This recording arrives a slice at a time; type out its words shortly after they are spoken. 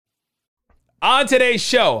On today's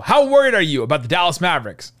show, how worried are you about the Dallas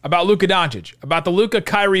Mavericks, about Luka Doncic, about the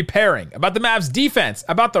Luka-Kyrie pairing, about the Mavs defense,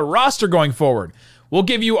 about the roster going forward? We'll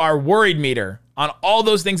give you our worried meter on all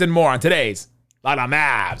those things and more on today's Locked On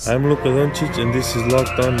Mavs. I'm Luka Doncic, and this is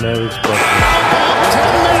Locked On Mavericks Now ball to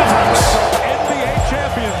the Mavericks, NBA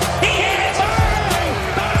champions. He hit it!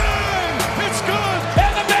 Bang! It's good!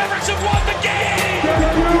 And the Mavericks have won the game!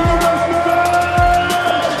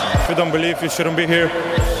 If you don't believe, you shouldn't be here.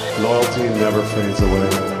 Loyalty never fades away.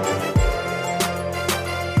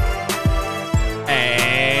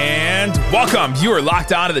 And welcome. You are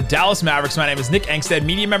locked on to the Dallas Mavericks. My name is Nick Engstead,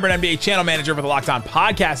 media member and NBA channel manager for the Locked On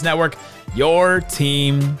Podcast Network. Your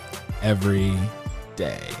team every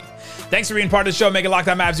day. Thanks for being part of the show. Make it Locked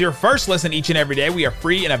On Mavs your first listen each and every day. We are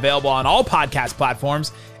free and available on all podcast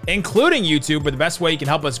platforms, including YouTube. But the best way you can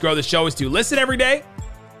help us grow the show is to listen every day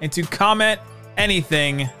and to comment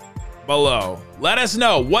anything below. Let us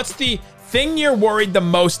know, what's the thing you're worried the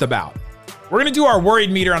most about? We're going to do our worried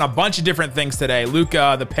meter on a bunch of different things today.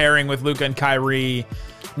 Luka, the pairing with Luka and Kyrie,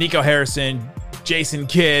 Nico Harrison, Jason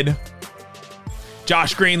Kidd,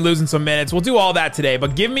 Josh Green losing some minutes. We'll do all that today,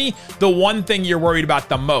 but give me the one thing you're worried about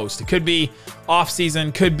the most. It could be off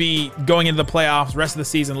season, could be going into the playoffs, rest of the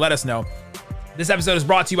season. Let us know. This episode is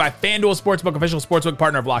brought to you by FanDuel Sportsbook, official sportsbook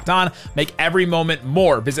partner of Locked On. Make every moment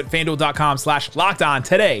more. Visit FanDuel.com/LockedOn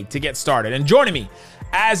today to get started. And joining me,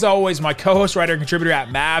 as always, my co-host, writer, and contributor at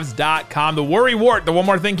Mavs.com, the Worry Wart, the One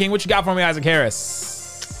More Thing King. What you got for me, Isaac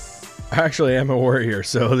Harris? I actually am a warrior,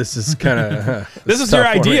 so this is kind of... this is your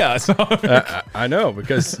idea. So. I know,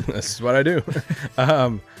 because this is what I do.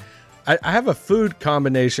 I have a food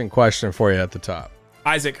combination question for you at the top.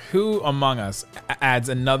 Isaac, who among us adds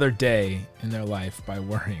another day in their life by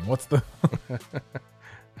worrying? What's the...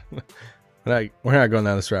 We're not going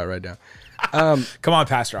down this route right now. Come on,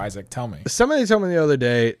 Pastor Isaac, tell me. Somebody told me the other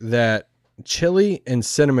day that chili and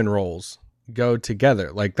cinnamon rolls go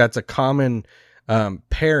together. Like, that's a common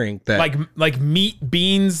pairing. That like meat,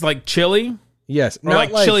 beans, like chili? Yes. Or like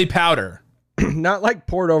chili powder? Not like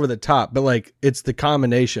poured over the top, but like it's the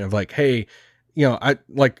combination of like, hey... You know, I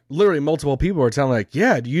like literally multiple people were telling me like,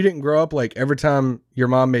 yeah, you didn't grow up like every time your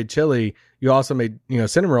mom made chili, you also made,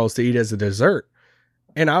 cinnamon rolls to eat as a dessert.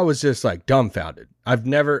 And I was just like dumbfounded.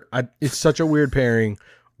 It's such a weird pairing.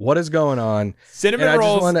 What is going on? Cinnamon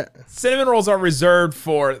rolls are reserved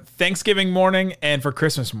for Thanksgiving morning and for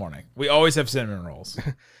Christmas morning. We always have cinnamon rolls.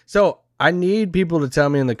 So I need people to tell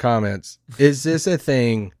me in the comments, is this a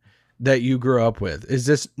thing that you grew up with? Is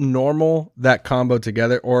this normal, that combo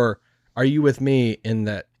together? Or are you with me in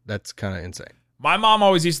that that's kind of insane? My mom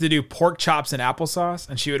always used to do pork chops and applesauce,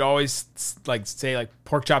 and she would always say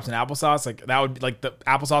pork chops and applesauce. Like that would the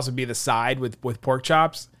applesauce would be the side with pork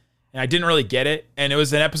chops. And I didn't really get it. And it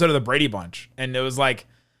was an episode of the Brady Bunch. And it was like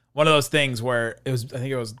one of those things where I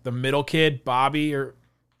think it was the middle kid, Bobby, or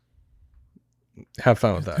have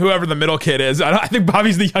fun with that. Whoever the middle kid is. I think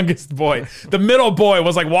Bobby's the youngest boy. The middle boy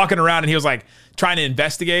was like walking around and he was like trying to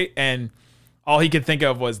investigate, and all he could think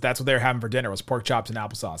of was that's what they were having for dinner was pork chops and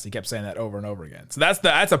applesauce. He kept saying that over and over again. So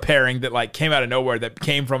that's a pairing that like came out of nowhere that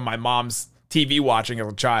came from my mom's TV watching as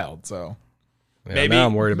a child. So yeah, maybe now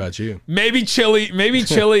I'm worried about you. Maybe chili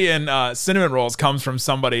and cinnamon rolls comes from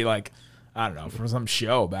somebody like, I don't know, from some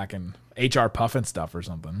show back in HR Puffin stuff or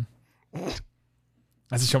something.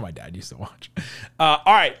 That's a show my dad used to watch. All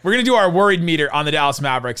right, we're going to do our worried meter on the Dallas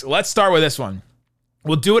Mavericks. Let's start with this one.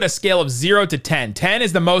 We'll do it a scale of 0 to 10. 10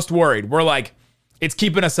 is the most worried. We're like, it's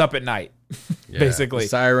keeping us up at night, basically.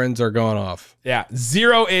 Sirens are going off. Yeah.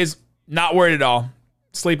 0 is not worried at all.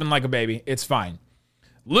 Sleeping like a baby. It's fine.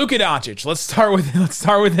 Luka Doncic. Let's start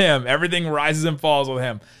with him. Everything rises and falls with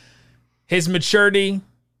him. His maturity.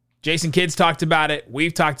 Jason Kidd's talked about it.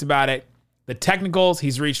 We've talked about it. The technicals.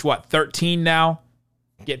 He's reached 13 now.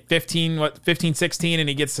 Get 15, 16, and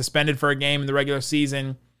he gets suspended for a game in the regular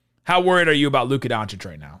season. How worried are you about Luka Doncic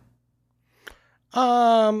right now?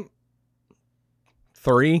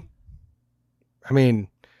 3. I mean,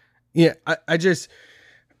 yeah, I just,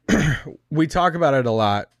 we talk about it a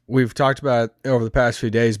lot. We've talked about it over the past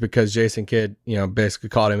few days because Jason Kidd, basically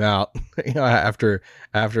called him out, after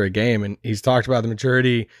a game, and he's talked about the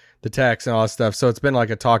maturity, the text, and all that stuff. So it's been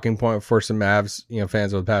like a talking point for some Mavs,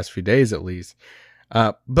 fans over the past few days at least.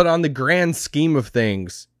 But on the grand scheme of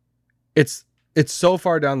things, it's so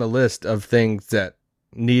far down the list of things that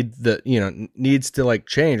needs to like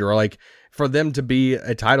change, or like for them to be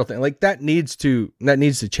a title thing, like that needs to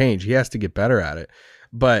change. He has to get better at it.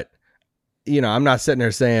 But I'm not sitting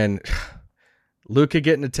there saying Luka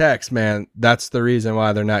getting a text, man, that's the reason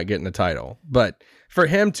why they're not getting a title. But for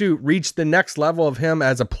him to reach the next level of him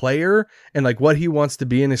as a player and like what he wants to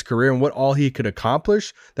be in his career and what all he could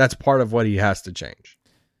accomplish, that's part of what he has to change.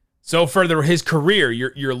 So for his career,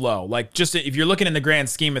 you're low. Like just if you're looking in the grand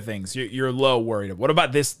scheme of things, you're low worried. What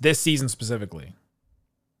about this season specifically?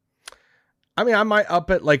 I mean, I might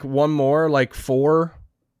up it like one more, like 4,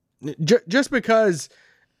 just because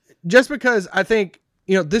I think,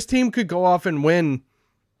 this team could go off and win,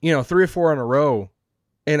 3 or 4 in a row.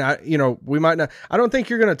 And we might not, I don't think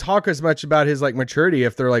you're going to talk as much about his like maturity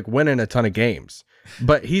if they're like winning a ton of games,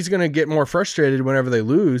 but he's going to get more frustrated whenever they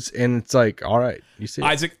lose. And it's like, all right, you see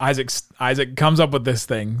Isaac comes up with this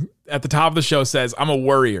thing at the top of the show, says, I'm a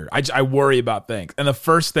worrier. I worry about things. And the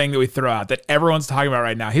first thing that we throw out that everyone's talking about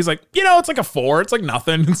right now, he's like, it's like a 4. It's like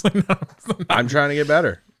nothing. It's like, no, it's like I'm trying to get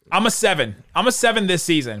better. I'm a 7. I'm a 7 this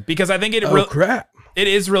season because I think it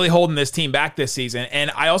is really holding this team back this season,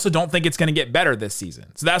 and I also don't think it's going to get better this season.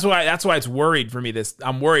 So that's why it's worried for me.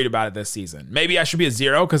 I'm worried about it this season. Maybe I should be a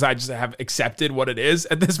 0 because I just have accepted what it is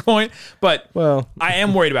at this point. But I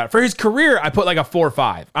am worried about it. For his career, I put like a 4 or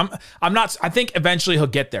 5. I'm not. I think eventually he'll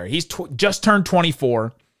get there. He's just turned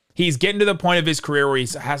 24. He's getting to the point of his career where he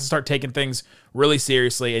has to start taking things really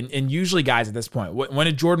seriously. And usually guys at this point, when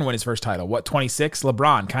did Jordan win his first title? 26?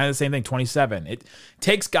 LeBron, kind of the same thing, 27. It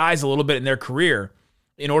takes guys a little bit in their career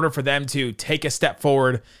in order for them to take a step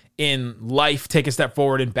forward in life, take a step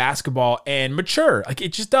forward in basketball, and mature. Like,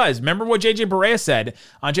 it just does. Remember what JJ Barea said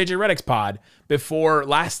on JJ Redick's pod before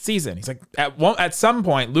last season? He's like, at some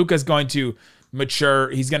point, Luka's going to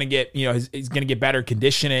mature. He's going to get, he's going to get better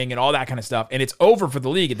conditioning and all that kind of stuff. And it's over for the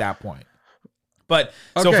league at that point. But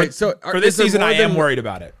for this season, I am worried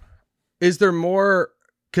about it. Is there more?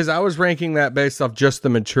 Because I was ranking that based off just the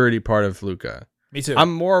maturity part of Luka. Me too.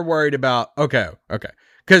 I'm more worried about, okay.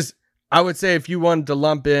 Because I would say if you wanted to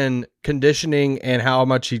lump in conditioning and how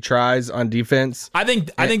much he tries on defense, I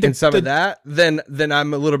think some of that, then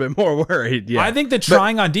I'm a little bit more worried. Yeah. I think the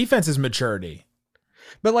trying on defense is maturity.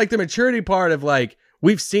 But like the maturity part of like,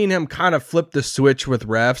 we've seen him kind of flip the switch with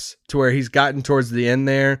refs to where he's gotten towards the end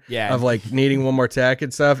there of like needing one more tech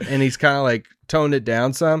and stuff. And he's kind of like toned it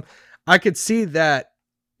down some. I could see that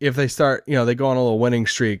if they start, they go on a little winning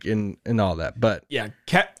streak and all that. But yeah,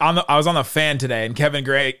 I was on the Fan today, and Kevin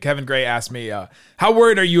Gray asked me, how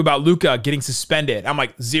worried are you about Luka getting suspended? I'm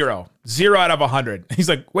like, 0 out of 100. He's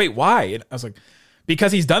like, wait, why? And I was like,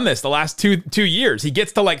 because he's done this the last two years. He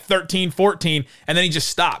gets to like 13, 14, and then he just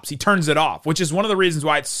stops. He turns it off, which is one of the reasons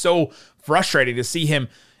why it's so frustrating to see him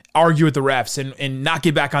argue with the refs and not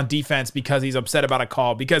get back on defense because he's upset about a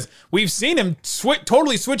call, because we've seen him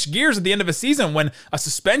totally switch gears at the end of a season when a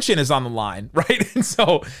suspension is on the line, right? And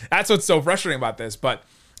so that's what's so frustrating about this. But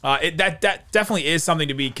that definitely is something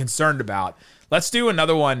to be concerned about. Let's do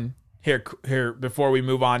another one here before we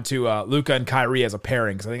move on to Luka and Kyrie as a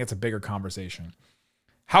pairing, because I think it's a bigger conversation.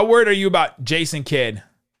 How worried are you about Jason Kidd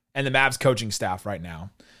and the Mavs coaching staff right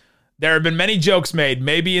now? There have been many jokes made,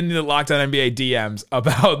 maybe in the Locked On NBA DMs,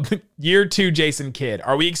 about year 2 Jason Kidd.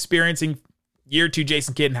 Are we experiencing year 2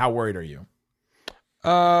 Jason Kidd, and how worried are you?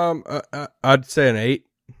 I'd say an 8.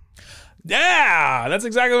 Yeah, that's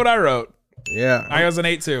exactly what I wrote. Yeah. I was an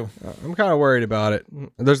 8 too. I'm kind of worried about it.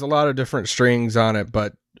 There's a lot of different strings on it,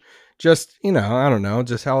 but just, I don't know,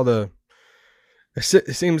 just how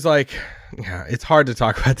it seems like, it's hard to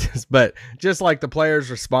talk about this, but just like the players'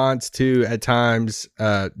 response to at times,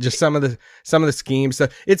 just some of the scheme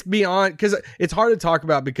stuff. It's beyond, because it's hard to talk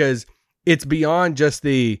about because it's beyond just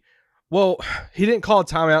he didn't call a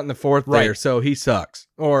timeout in the fourth there, so he sucks,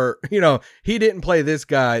 or he didn't play this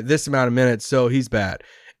guy this amount of minutes, so he's bad.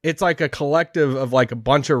 It's like a collective of like a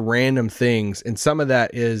bunch of random things, and some of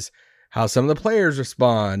that is how some of the players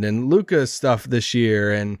respond, and Luka's stuff this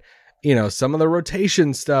year, and some of the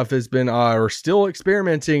rotation stuff has been, or still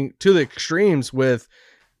experimenting to the extremes with,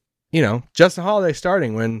 Justin Holiday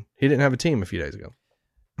starting when he didn't have a team a few days ago.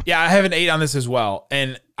 Yeah, I have an 8 on this as well.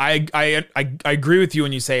 And I agree with you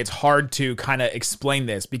when you say it's hard to kind of explain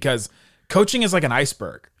this, because coaching is like an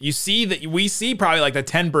iceberg. You see that we see probably like the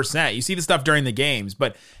 10%. You see the stuff during the games,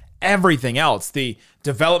 but everything else, the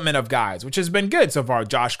development of guys, which has been good so far.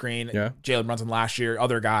 Josh Green, Jalen Brunson last year,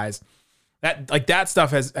 other guys. That stuff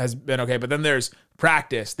has been okay, but then there's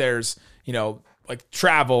practice, there's like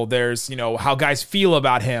travel, there's how guys feel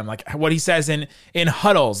about him, like what he says in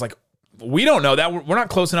huddles. Like, we don't know that, we're not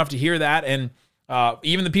close enough to hear that, and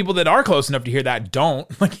even the people that are close enough to hear that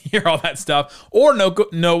don't like hear all that stuff or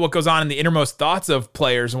know what goes on in the innermost thoughts of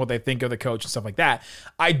players and what they think of the coach and stuff like that.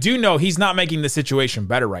 I do know he's not making the situation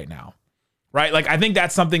better right now. Right? Like, I think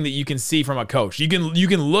that's something that you can see from a coach. You can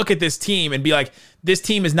look at this team and be like, this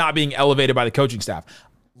team is not being elevated by the coaching staff.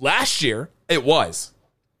 Last year, it was.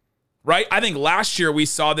 Right? I think last year we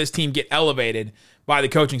saw this team get elevated by the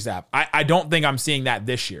coaching staff. I don't think I'm seeing that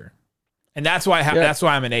this year. And that's why that's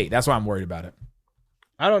why I'm an 8. That's why I'm worried about it.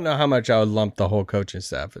 I don't know how much I would lump the whole coaching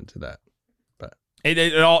staff into that. But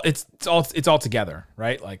it's all together,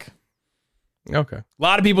 right? Like, okay. A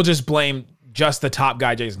lot of people just blame just the top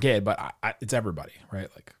guy, Jason Kidd, but it's everybody, right?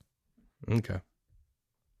 Like, okay.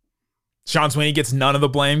 Sean Sweeney gets none of the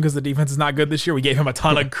blame because the defense is not good this year. We gave him a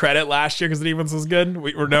ton of credit last year because the defense was good.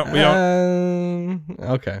 We don't.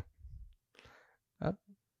 Okay.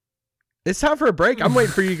 It's time for a break. I'm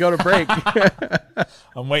waiting for you to go to break.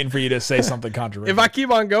 I'm waiting for you to say something controversial. If I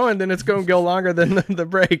keep on going, then it's going to go longer than the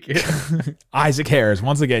break. Isaac Harris,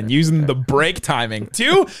 once again, using the break timing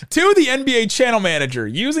to the NBA channel manager,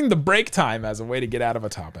 using the break time as a way to get out of a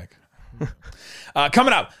topic.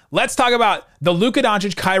 Coming up, let's talk about the Luka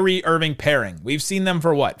Doncic Kyrie Irving pairing. We've seen them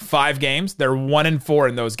for 5 games. They're 1-4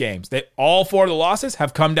 in those games. All 4 of the losses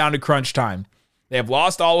have come down to crunch time. They have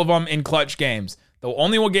lost all of them in clutch games. The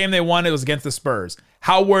only one game they won, it was against the Spurs.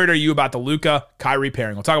 How worried are you about the Luka Kyrie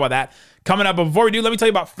pairing? We'll talk about that coming up. But before we do, let me tell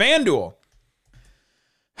you about FanDuel.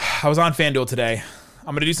 I was on FanDuel today.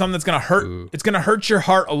 I'm going to do something that's going to hurt. Ooh. It's going to hurt your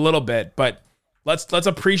heart a little bit, but let's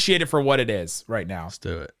appreciate it for what it is right now. Let's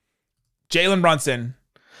do it. Jalen Brunson,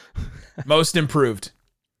 most improved.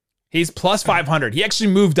 He's plus 500. He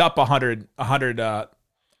actually moved up 100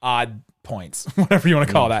 odd points, whatever you want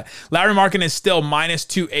to call that. Larry Markin is still minus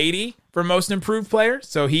 280 for most improved player,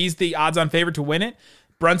 so he's the odds-on favorite to win it.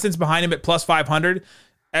 Brunson's behind him at plus 500.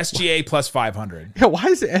 SGA plus 500. Yeah, why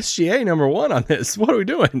is the SGA number 1 on this? What are we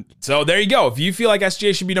doing? So there you go. If you feel like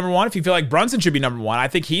SGA should be number 1, if you feel like Brunson should be number 1, I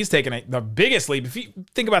think he's taken the biggest leap. If you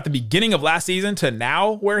think about the beginning of last season to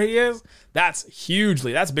now where he is, that's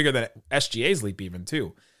bigger than SGA's leap even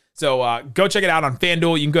too. So go check it out on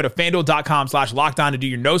FanDuel. You can go to FanDuel.com/lockedon to do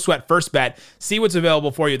your no sweat first bet. See what's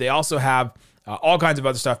available for you. They also have all kinds of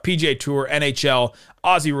other stuff, PGA Tour, NHL,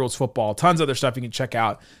 Aussie Rules football, tons of other stuff you can check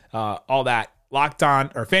out. All that. Locked On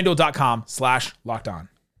or FanDuel.com/lockedon.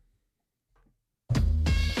 All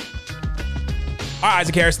right,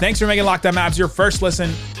 Isaac Harris, thanks for making Locked On Mavs your first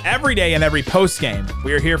listen every day and every post game.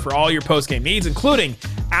 We are here for all your post game needs, including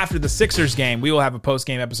after the Sixers game. We will have a post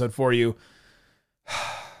game episode for you.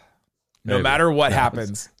 No matter what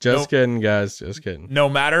happens. Just kidding, guys. Just kidding. No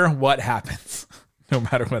matter what happens. No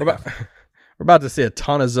matter what happens. We're about to see a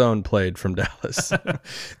ton of zone played from Dallas.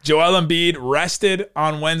 Joel Embiid rested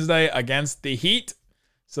on Wednesday against the Heat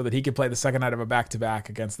so that he could play the second night of a back-to-back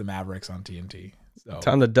against the Mavericks on TNT. So,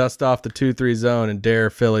 time to dust off the 2-3 zone and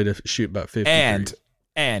dare Philly to shoot about 50.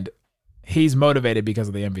 And he's motivated because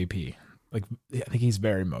of the MVP. Like, I think he's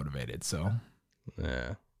very motivated. So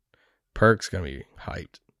yeah, Perk's gonna be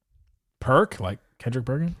hyped. Perk, like Kendrick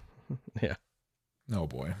Perkins? Yeah. Oh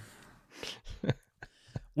boy.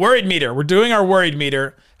 Worried meter. We're doing our worried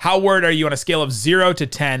meter. How worried are you on a scale of 0 to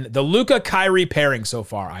 10? The Luka Kyrie pairing so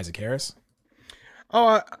far, Isaac Harris.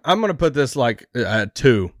 Oh, I'm going to put this like at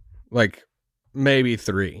 2, like maybe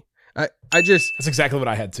 3. I just, that's exactly what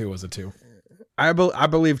I had too, was a 2. I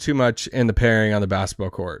believe too much in the pairing on the basketball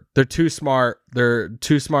court. They're too smart. They're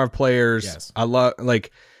too smart players. Yes. I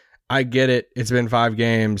get it. It's been 5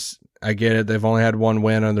 games. I get it. They've only had 1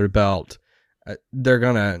 win on their belt.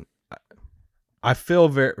 I feel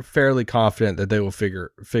fairly confident that they will figure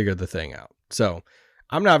the thing out. So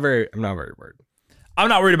I'm not very worried. I'm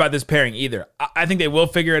not worried about this pairing either. I think they will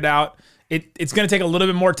figure it out. It's going to take a little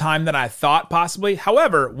bit more time than I thought possibly.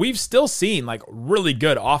 However, we've still seen like really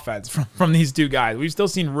good offense from these two guys. We've still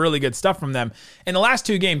seen really good stuff from them. In the last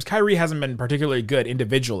 2 games, Kyrie hasn't been particularly good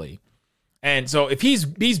individually. And so if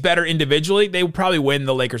he's better individually, they will probably win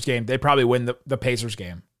the Lakers game. They probably win the Pacers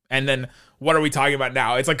game. And then what are we talking about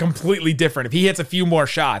now? It's like completely different. If he hits a few more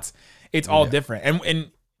shots, it's all different.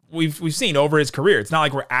 And we've seen over his career, it's not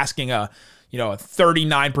like we're asking a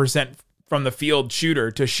 39% from the field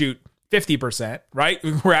shooter to shoot 50%, right?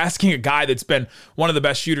 We're asking a guy that's been one of the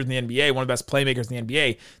best shooters in the NBA, one of the best playmakers in the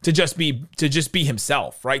NBA, to just be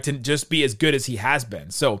himself, right? To just be as good as he has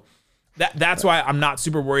been. So that's why I'm not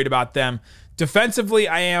super worried about them. Defensively,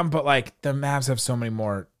 I am, but like the Mavs have so many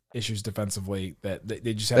more issues defensively that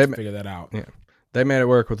they just have to figure that out. Yeah, they made it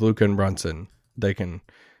work with Luka and Brunson. They can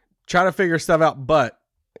try to figure stuff out, but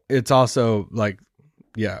it's also like,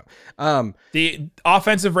 yeah. The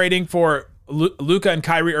offensive rating for Luka and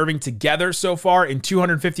Kyrie Irving together so far in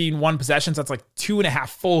 251 possessions, that's like 2.5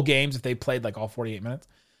 full games if they played like all 48 minutes.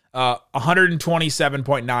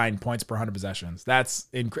 127.9 points per 100 possessions. That's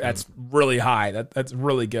really high. That's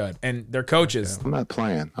really good. And their coaches. I'm not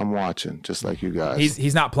playing. I'm watching, just like you guys.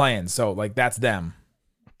 He's not playing. So like that's them.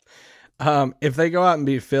 If they go out and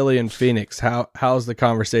beat Philly and Phoenix, how's the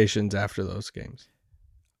conversations after those games?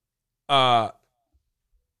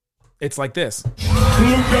 It's like this.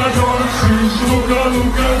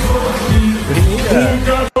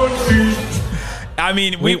 I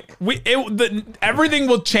mean, everything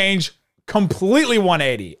will change completely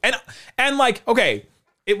 180. And like, okay,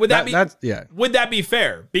 would that be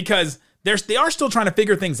fair? Because they are still trying to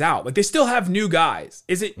figure things out. Like, they still have new guys.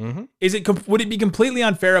 Would it be completely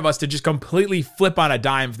unfair of us to just completely flip on a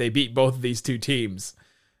dime if they beat both of these two teams?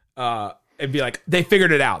 And be like, they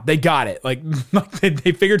figured it out. They got it. Like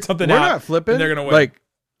they figured something out. We're not flipping. And they're gonna win. Like,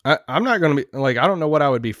 I'm not gonna be like, I don't know what I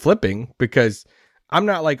would be flipping, because I'm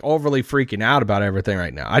not like overly freaking out about everything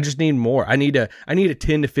right now. I just need more. I need a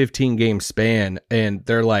 10 to 15 game span, and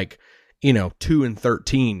they're like,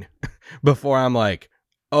 2-13 before I'm like,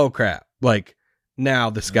 oh crap, like now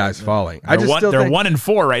the sky's falling. They're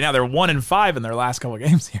 1-4 right now. They're 1-5 in their last couple of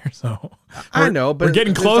games here. So I know, but we're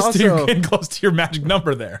getting close to your magic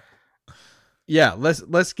number there. Yeah,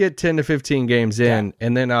 let's get 10 to 15 games in,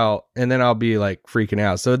 and then I'll be like freaking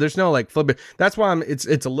out. So there's no like flipping. That's why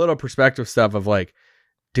it's a little perspective stuff of like,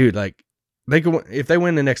 dude, like they could, if they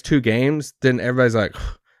win the next 2 games, then everybody's like,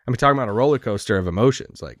 I'm talking about a roller coaster of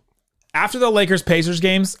emotions. Like, after the Lakers-Pacers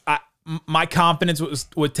games, my confidence was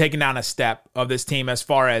taken down a step of this team as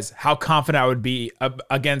far as how confident I would be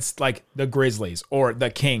against like the Grizzlies or the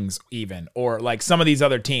Kings even, or like some of these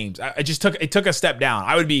other teams. It took a step down.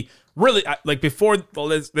 I would be really like before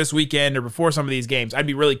this weekend or before some of these games, I'd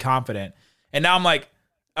be really confident. And now I'm like,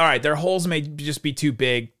 all right, their holes may just be too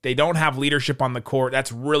big. They don't have leadership on the court.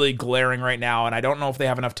 That's really glaring right now. And I don't know if they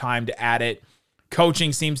have enough time to add it.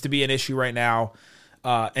 Coaching seems to be an issue right now.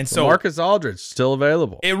 And so Marcus Aldridge still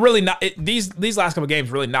available. It really these last couple of games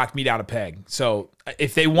really knocked me down a peg. So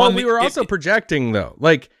if they won, we were also projecting though.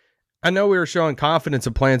 Like, I know we were showing confidence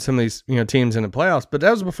of playing some of these teams in the playoffs, but that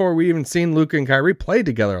was before we even seen Luka and Kyrie play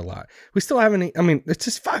together a lot. We still haven't. I mean, it's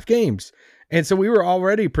just 5 games, and so we were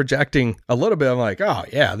already projecting a little bit. I'm like, oh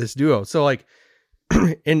yeah, this duo. So like,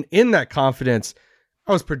 in that confidence,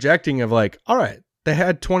 I was projecting of like, all right, they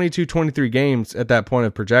had 22, 23 games at that point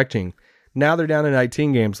of projecting. Now they're down to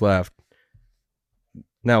 19 games left.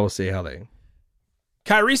 Now we'll see how they.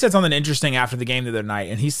 Kyrie said something interesting after the game the other night,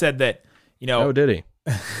 and he said that, Oh, did he?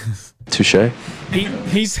 Touche.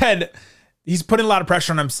 He said he's putting a lot of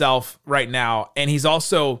pressure on himself right now, and he's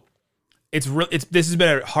also this has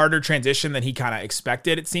been a harder transition than he kind of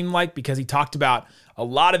expected, it seemed like, because he talked about a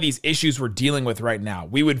lot of these issues we're dealing with right now.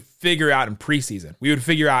 We would figure out in preseason. We would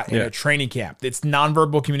figure out in a training camp. It's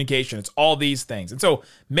nonverbal communication. It's all these things. And so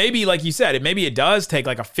maybe, like you said, maybe it does take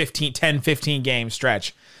like a 15 game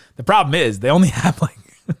stretch. The problem is they only have like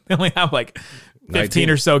 15 19.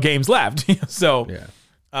 or so games left. So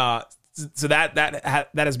so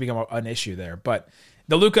that has become an issue there. But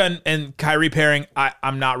the Luka and Kyrie pairing,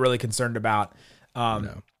 I'm not really concerned about.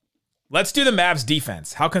 No. Let's do the Mavs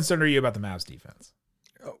defense. How concerned are you about the Mavs defense?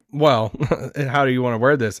 Well, how do you want to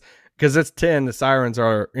word this? Because it's 10, the sirens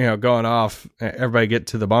are going off. Everybody get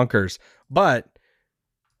to the bunkers, but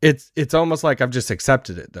it's almost like I've just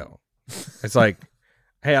accepted it though. It's like,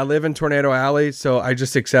 hey, I live in Tornado Alley, so I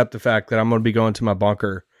just accept the fact that I'm going to be going to my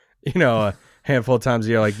bunker, a handful of times a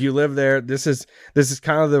year. Like, you live there. This is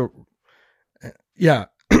kind of the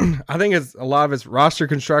I think it's a lot of it's roster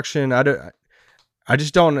construction. I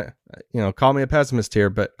just don't, call me a pessimist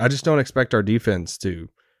here, but I just don't expect our defense to,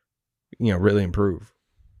 really improve.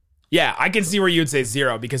 Yeah, I can see where you would say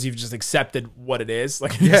 0 because you've just accepted what it is.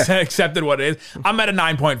 Like, accepted what it is. I'm at a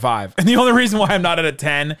 9.5. And the only reason why I'm not at a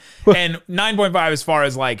 10 and 9.5 as far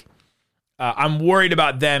as like, I'm worried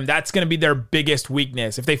about them. That's going to be their biggest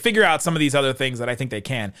weakness. If they figure out some of these other things that I think they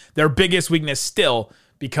can, their biggest weakness still,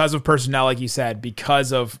 because of personnel, like you said,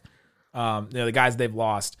 because of the guys they've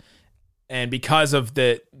lost, and because of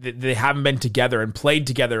they haven't been together and played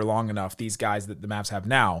together long enough, these guys that the Mavs have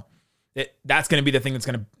now, that's going to be the thing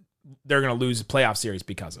they're going to lose a playoff series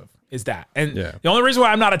because of, is that. And the only reason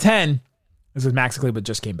why I'm not a 10 is because Maxi Kleber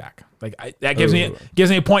just came back. Like, that gives me a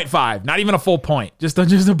 0.5, not even a full point, just a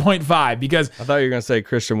 0.5, because I thought you were going to say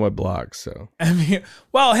Christian Wood blocks. So I mean,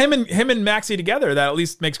 well, him and Maxi together, that at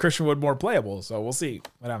least makes Christian Wood more playable. So we'll see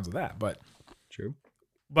what happens with that. But true.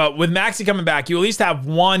 But with Maxi coming back, you at least have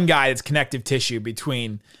one guy that's connective tissue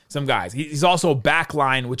between some guys. He's also a back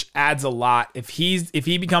line, which adds a lot. If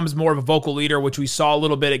he becomes more of a vocal leader, which we saw a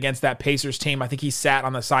little bit against that Pacers team, I think he sat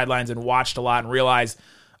on the sidelines and watched a lot and realized,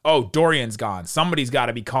 oh, Dorian's gone. Somebody's got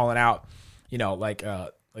to be calling out, like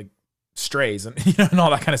strays and and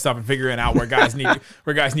all that kind of stuff, and figuring out where guys need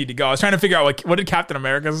to go. I was trying to figure out what did Captain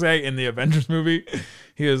America say in the Avengers movie.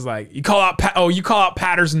 He was like, you call out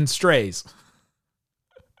Patterson strays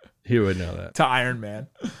He would know that. to Iron Man.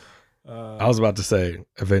 I was about to say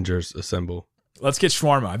Avengers Assemble. Let's get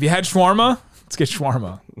shawarma. Have you had shawarma? Let's get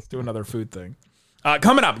shawarma. Let's do another food thing.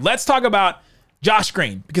 Coming up, let's talk about Josh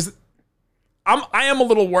Green, because I am a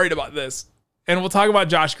little worried about this. And we'll talk about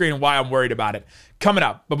Josh Green and why I'm worried about it coming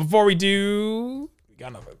up. But before we do, we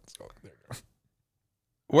got nothing. So, there you go.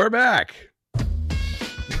 We're back.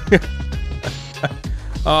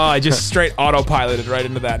 I just straight autopiloted right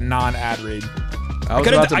into that non-ad read. I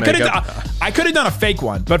could have done a fake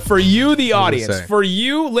one, but for you, the audience, say. for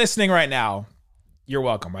you listening right now, you're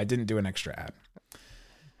welcome. I didn't do an extra ad.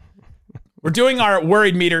 We're doing our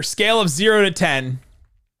worried meter, scale of 0 to 10.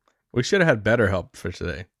 We should have had better help for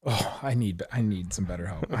today. Oh, I need some better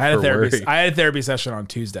help. I had a therapy session on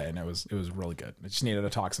Tuesday, and it was really good. I just needed to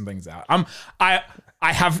talk some things out.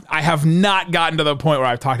 I have not gotten to the point where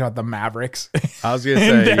I've talked about the Mavericks. I was gonna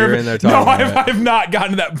say you're in there talking. No, about I've not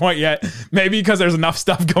gotten to that point yet. Maybe because there's enough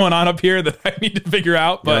stuff going on up here that I need to figure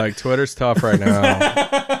out. But like Twitter's tough right now.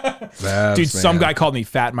 Mavs, dude, some man. guy called me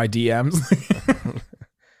fat in my DMs.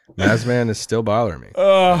 Mavs man is still bothering me.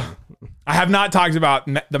 I have not talked about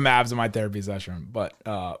the Mavs in my therapy session, but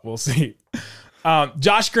we'll see.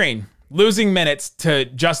 Josh Green losing minutes to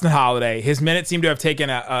Justin Holiday. His minutes seem to have taken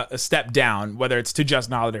a step down, whether it's to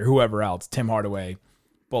Justin Holiday or whoever else, Tim Hardaway,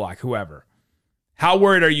 Bullock, whoever. How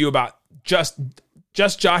worried are you about just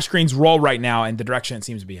Josh Green's role right now and the direction it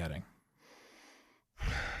seems to be heading?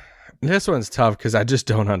 This one's tough because I just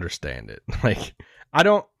don't understand it. Like,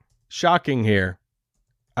 shocking here,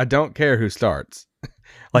 I don't care who starts.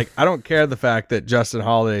 Like, I don't care the fact that Justin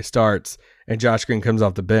Holiday starts and Josh Green comes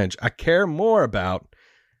off the bench. I care more about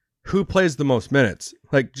who plays the most minutes.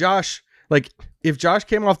 Like, if Josh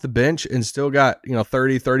came off the bench and still got,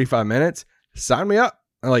 30, 35 minutes, sign me up.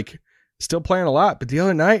 Like, still playing a lot. But the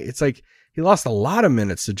other night, it's like he lost a lot of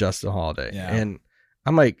minutes to Justin Holiday. Yeah. And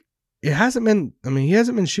I'm like, he hasn't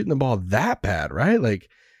been shooting the ball that bad, right? Like,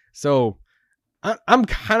 so I'm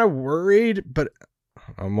kind of worried, but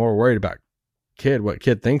I'm more worried about what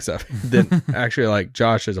Kid thinks of than actually like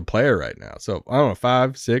Josh as a player right now. So I don't know,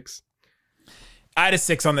 5, 6. I had a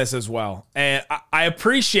 6 on this as well. And I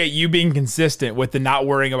appreciate you being consistent with the not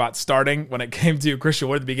worrying about starting when it came to Christian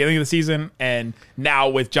Wood at the beginning of the season and now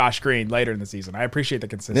with Josh Green later in the season. I appreciate the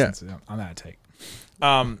consistency on that take.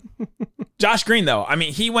 Josh Green, though, I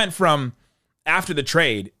mean, he went from after the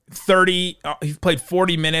trade, he played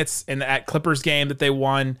 40 minutes in that Clippers game that they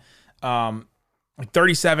won.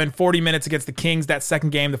 37, 40 minutes against the Kings that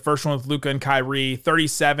second game, the first one with Luka and Kyrie,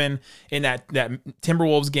 37 in that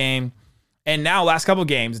Timberwolves game. And now last couple of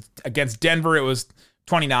games against Denver, it was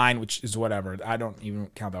 29, which is whatever. I don't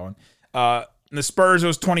even count that one. The Spurs, it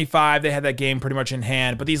was 25. They had that game pretty much in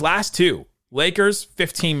hand. But these last two, Lakers,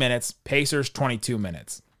 15 minutes, Pacers, 22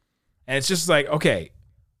 minutes. And it's just like, okay,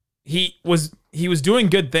 he was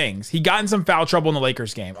doing good things. He got in some foul trouble in the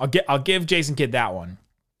Lakers game. I'll give Jason Kidd that one.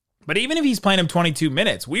 But even if he's playing him 22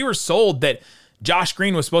 minutes, we were sold that Josh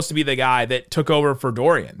Green was supposed to be the guy that took over for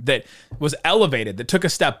Dorian, that was elevated, that took a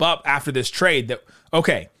step up after this trade. That,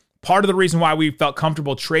 okay, part of the reason why we felt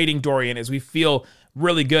comfortable trading Dorian is we feel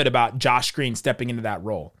really good about Josh Green stepping into that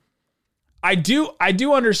role. I do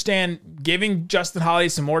understand giving Justin Holiday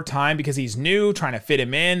some more time because he's new, trying to fit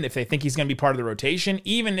him in if they think he's going to be part of the rotation,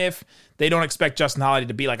 even if they don't expect Justin Holiday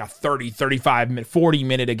to be like a 30, 35,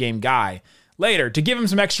 40-minute a game guy. Later, to give him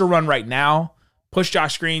some extra run right now, push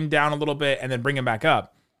Josh Green down a little bit, and then bring him back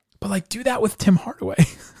up. But, like, do that with Tim Hardaway.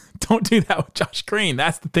 Don't do that with Josh Green.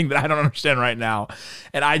 That's the thing that I don't understand right now.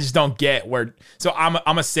 And I just don't get where. So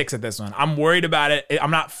I'm a 6 at this one. I'm worried about it.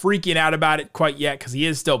 I'm not freaking out about it quite yet because he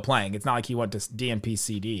is still playing. It's not like he went to DNP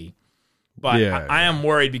CD. But yeah, I am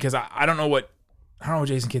worried because I don't know what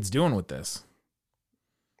Jason Kidd's doing with this.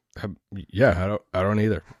 I don't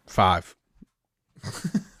either. 5.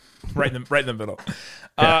 right in the middle.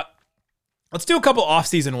 Yeah. Let's do a couple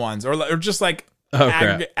off-season ones, or just like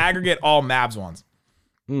aggregate all Mavs ones.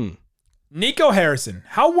 Nico Harrison.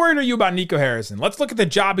 How worried are you about Nico Harrison? Let's look at the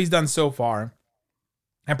job he's done so far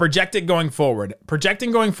and project it going forward.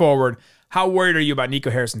 Projecting going forward, how worried are you about Nico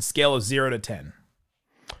Harrison? Scale of 0 to 10.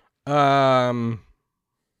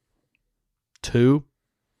 2.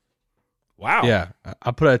 Wow. Yeah,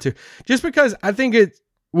 I'll put it at 2. Just because I think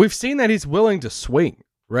we've seen that he's willing to swing,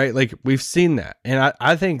 right? Like, we've seen that. And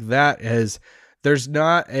I think that there's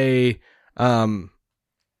not a,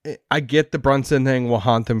 I get the Brunson thing will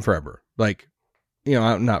haunt him forever. Like,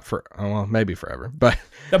 not for, well, maybe forever, but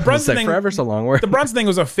the Brunson thing, forever's a long word. The Brunson thing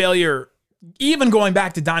was a failure even going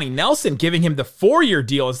back to Donnie Nelson, giving him the 4-year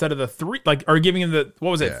deal instead of the 3, like, or giving him the, what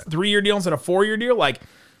was it, 3-year deal instead of 4-year deal? Like,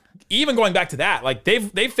 even going back to that, like,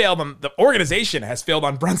 they've failed on, the organization has failed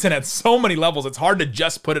on Brunson at so many levels. It's hard to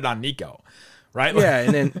just put it on Nico, right? Yeah,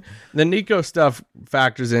 and then the Nico stuff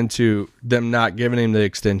factors into them not giving him the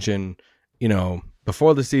extension, you know,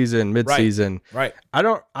 before the season, mid-season. Right. I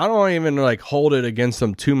don't even like hold it against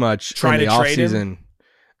them too much Trying in the to trade offseason. him?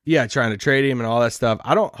 Yeah, trying to trade him and all that stuff.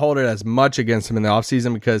 I don't hold it as much against him in the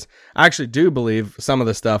offseason because I actually do believe some of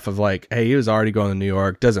the stuff of like, hey, he was already going to New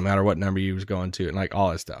York. Doesn't matter what number he was going to and like all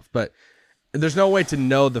that stuff. But there's no way to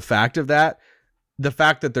know the fact of that. The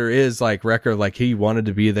fact that there is like record, like he wanted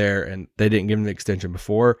to be there and they didn't give him the extension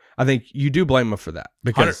before, I think you do blame him for that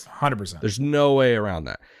because 100%. there's no way around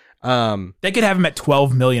that. They could have him at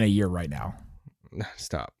 $12 million a year right now.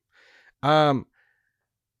 Stop.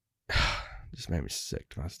 Just made me sick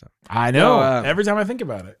to my stomach. I know. Every time I think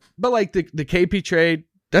about it. But like the KP trade,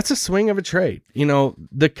 that's a swing of a trade. You know,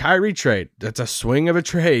 the Kyrie trade, that's a swing of a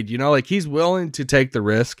trade. You know, like he's willing to take the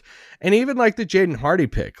risk. And even like the Jaden Hardy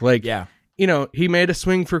pick, like, Yeah. you know, he made a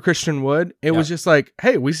swing for Christian Wood. It was just like,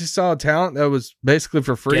 hey, we just saw a talent that was basically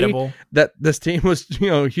for free Gettable. that this team was, you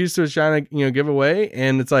know, Houston was trying to, you know, give away.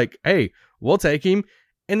 And it's like, hey, we'll take him.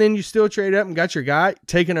 And then you still trade up and got your guy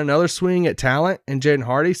taking another swing at talent and Jaden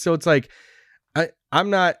Hardy. So it's like, I'm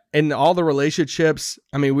not in all the relationships.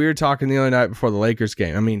 I mean, we were talking the other night before the Lakers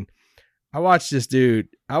game. I mean, I watched this dude.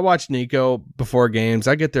 I watched Nico before games.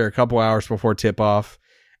 I get there a couple hours before tip off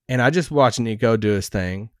and I just watch Nico do his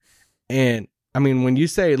thing. And I mean, when you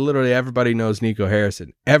say literally everybody knows Nico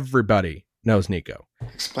Harrison, everybody knows Nico.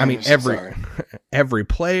 I mean, every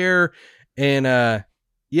player. And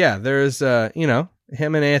yeah, there's you know,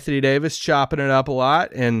 him and Anthony Davis chopping it up a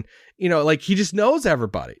lot. And, you know, like he just knows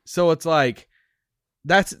everybody. So it's like,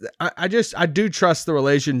 I do trust the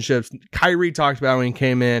relationships. Kyrie talked about when he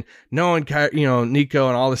came in, knowing, you know, Nico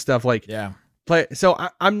and all this stuff. Like, Yeah. So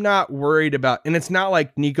I'm not worried about, and it's not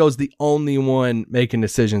like Nico's the only one making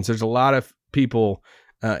decisions. There's a lot of people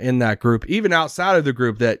in that group, even outside of the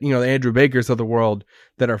group that, you know, the Andrew Bakers of the world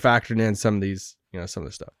that are factoring in some of these, you know, some of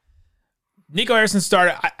the stuff. Nico Harrison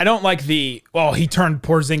started. I don't like he turned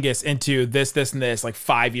Porzingis into this, and this, like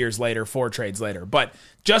 5 years later, 4 trades later. But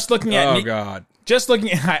just looking at, God, just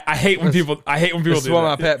looking at, I hate when people do this is one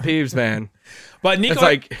of my pet peeves, man. But Nico, It's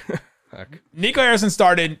like, Nico Harrison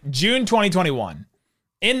started June 2021.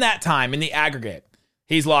 In that time, in the aggregate,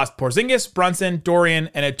 he's lost Porzingis, Brunson, Dorian,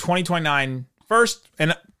 and a 2029 first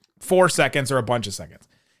and 4 seconds or a bunch of seconds.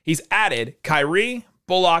 He's added Kyrie,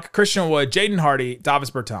 Bullock, Christian Wood, Jaden Hardy,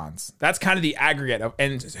 Davis Bertans. That's kind of the aggregate of,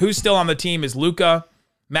 and who's still on the team is Luka,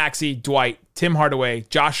 Maxey, Dwight, Tim Hardaway,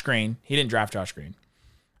 Josh Green. He didn't draft Josh Green.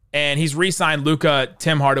 And he's re-signed Luka,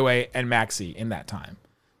 Tim Hardaway, and Maxey in that time.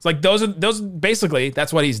 It's like those basically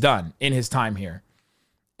that's what he's done in his time here.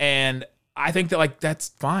 And I think that like that's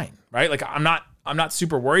fine, right? Like I'm not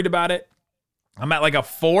super worried about it. I'm at a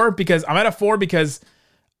 4 because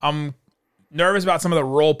I'm nervous about some of the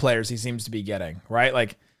role players he seems to be getting, right?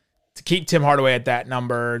 Like to keep Tim Hardaway at that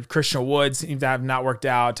number, Christian Wood seems to have not worked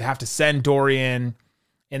out, to have to send Dorian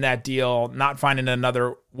in that deal, not finding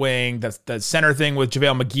another wing. The center thing with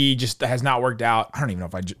JaVale McGee just has not worked out. I don't even know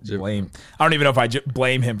if I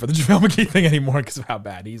blame him for the JaVale McGee thing anymore because of how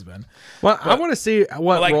bad he's been. Well, I want to see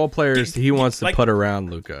what role players he wants to put around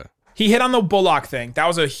Luka. He hit on the Bullock thing. That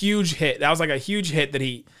was a huge hit. That was like a huge hit that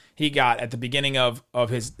he got at the beginning of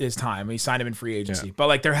his time. He signed him in free agency. Yeah. But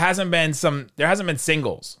like there hasn't been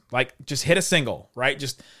singles. Like just hit a single, right?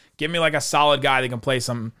 Just give me like a solid guy that can play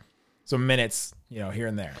some minutes, you know, here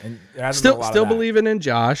and there. And there hasn't been a lot still of that. believing in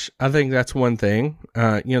Josh. I think that's one thing.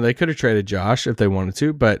 You know, they could have traded Josh if they wanted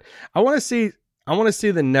to, but I want to see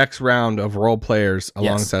the next round of role players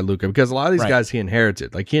alongside Luka because a lot of these guys he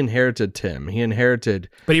inherited. Like he inherited Tim.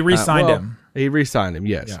 But he re-signed him. He re-signed him,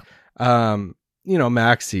 yes. Yeah. You know,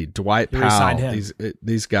 Maxey, Dwight Powell,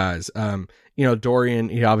 these guys. You know, Dorian,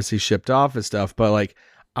 he obviously shipped off and stuff, but like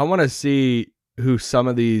I want to see who some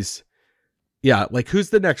of these like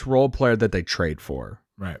who's the next role player that they trade for?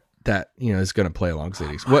 Right. That, you know, is going to play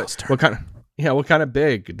alongside these. What kind of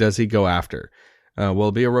big does he go after? Will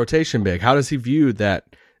it be a rotation big? How does he view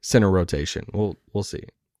that center rotation? We'll see.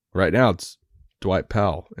 Right now it's Dwight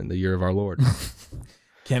Powell in the year of our Lord.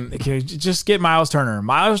 Can you just get Miles Turner,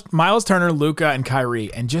 Luka, and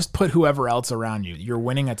Kyrie, and just put whoever else around you? You're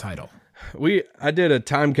winning a title. I did a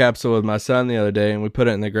time capsule with my son the other day, and we put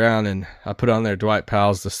it in the ground, and I put on there Dwight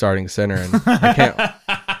Powell's the starting center, and I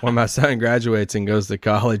can't. When my son graduates and goes to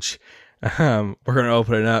college, we're gonna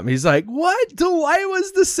open it up. And he's like, "What? Dwight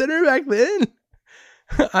was the center back then?"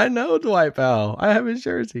 I know Dwight Powell. I have his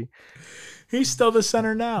jersey. He's still the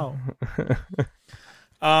center now.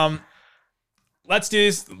 Let's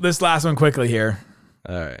do this last one quickly here.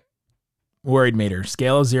 All right. Worried meter,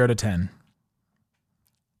 scale of 0 to 10.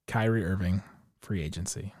 Kyrie Irving, free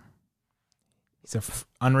agency. He's a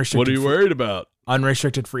unrestricted. What are you worried about?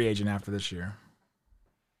 Unrestricted free agent after this year.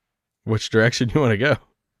 Which direction you want to go?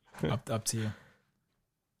 Up to you.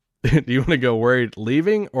 Do you want to go worried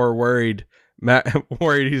leaving or worried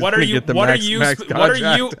worried he's going to get the max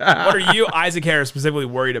contract? What are you, Isaac Harris, specifically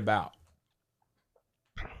worried about?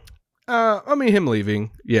 I mean, him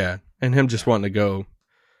leaving, yeah, and him just wanting to go,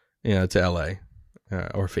 to LA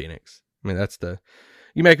or Phoenix. I mean,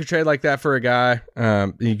 you make a trade like that for a guy.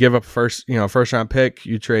 You give up first round pick.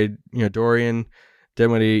 You trade, Dorian,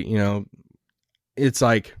 Dinwiddie. It's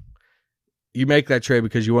like you make that trade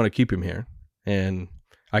because you want to keep him here. And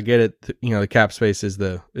I get it. The cap space is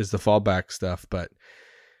the fallback stuff, but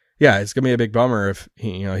yeah, it's gonna be a big bummer if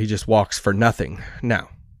he just walks for nothing. Now,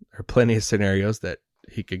 there are plenty of scenarios that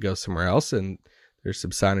he could go somewhere else, and there's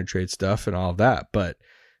some sign and trade stuff and all of that. But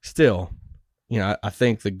still, I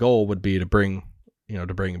think the goal would be to bring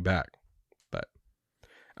him back. But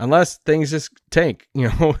unless things just tank,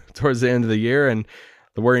 towards the end of the year and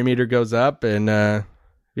the worry meter goes up, and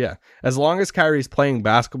yeah, as long as Kyrie's playing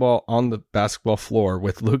basketball on the basketball floor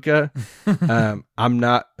with Luka, I'm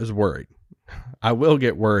not as worried. I will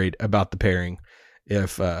get worried about the pairing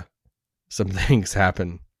if some things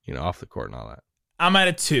happen, off the court and all that. I'm at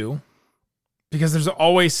a 2 because there's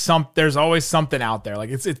always something out there. Like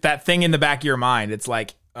it's that thing in the back of your mind. It's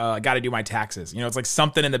like, I got to do my taxes. It's like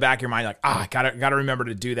something in the back of your mind. Like, gotta remember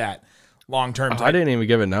to do that long-term. I didn't even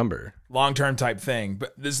give a number. Long-term type thing.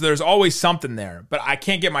 But there's always something there, but I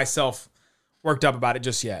can't get myself worked up about it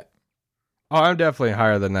just yet. Oh, I'm definitely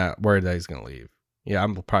higher than that. Worried that he's going to leave. Yeah.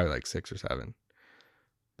 I'm probably like 6 or 7.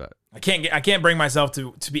 But I can't bring myself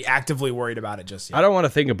to be actively worried about it just yet. I don't want to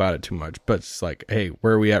think about it too much, but it's like, hey,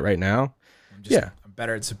 where are we at right now? I'm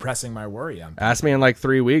better at suppressing my worry. Ask me in like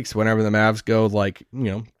 3 weeks whenever the Mavs go like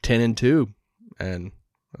 10-2, and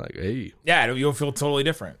like, hey, yeah, you'll feel totally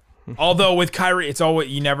different. Although with Kyrie, it's always,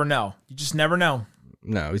 you never know. You just never know.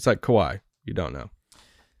 No, it's like Kawhi. You don't know.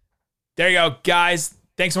 There you go, guys.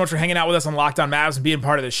 Thanks so much for hanging out with us on Locked On Mavs and being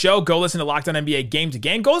part of the show. Go listen to Locked On NBA Game to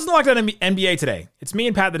Game. Go listen to Locked On NBA today. It's me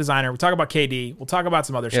and Pat, the designer. We talk about KD. We'll talk about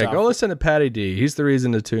some other stuff. Yeah, go listen to Patty D. He's the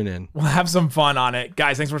reason to tune in. We'll have some fun on it.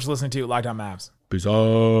 Guys, thanks so much for listening to Locked On Mavs. Peace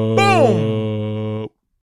out. Boom.